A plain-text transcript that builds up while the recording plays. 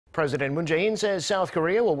President Moon Jae-in says South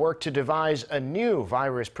Korea will work to devise a new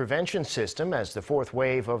virus prevention system as the fourth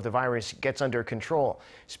wave of the virus gets under control.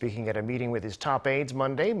 Speaking at a meeting with his top aides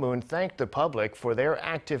Monday, Moon thanked the public for their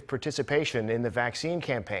active participation in the vaccine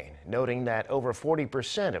campaign, noting that over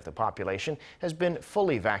 40% of the population has been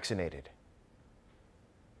fully vaccinated.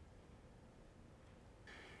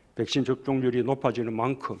 백신 접종률이 높아지는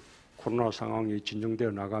만큼 코로나 상황이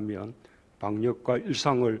진정되어 나가면 방역과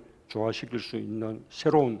일상을 조화시킬 수 있는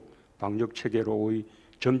새로운 방역 체계로의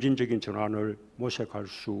점진적인 전환을 모색할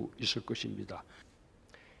수 있을 것입니다.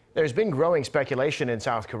 There's been growing speculation in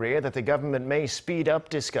South Korea that the government may speed up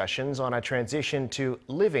discussions on a transition to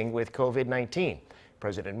living with COVID-19.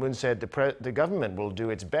 President Moon said the government will do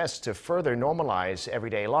its best to further normalize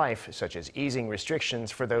everyday life, such as easing restrictions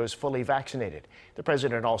for those fully vaccinated. The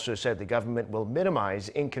president also said the government will minimize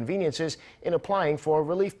inconveniences in applying for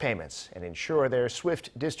relief payments and ensure their swift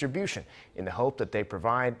distribution in the hope that they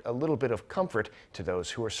provide a little bit of comfort to those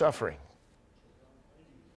who are suffering.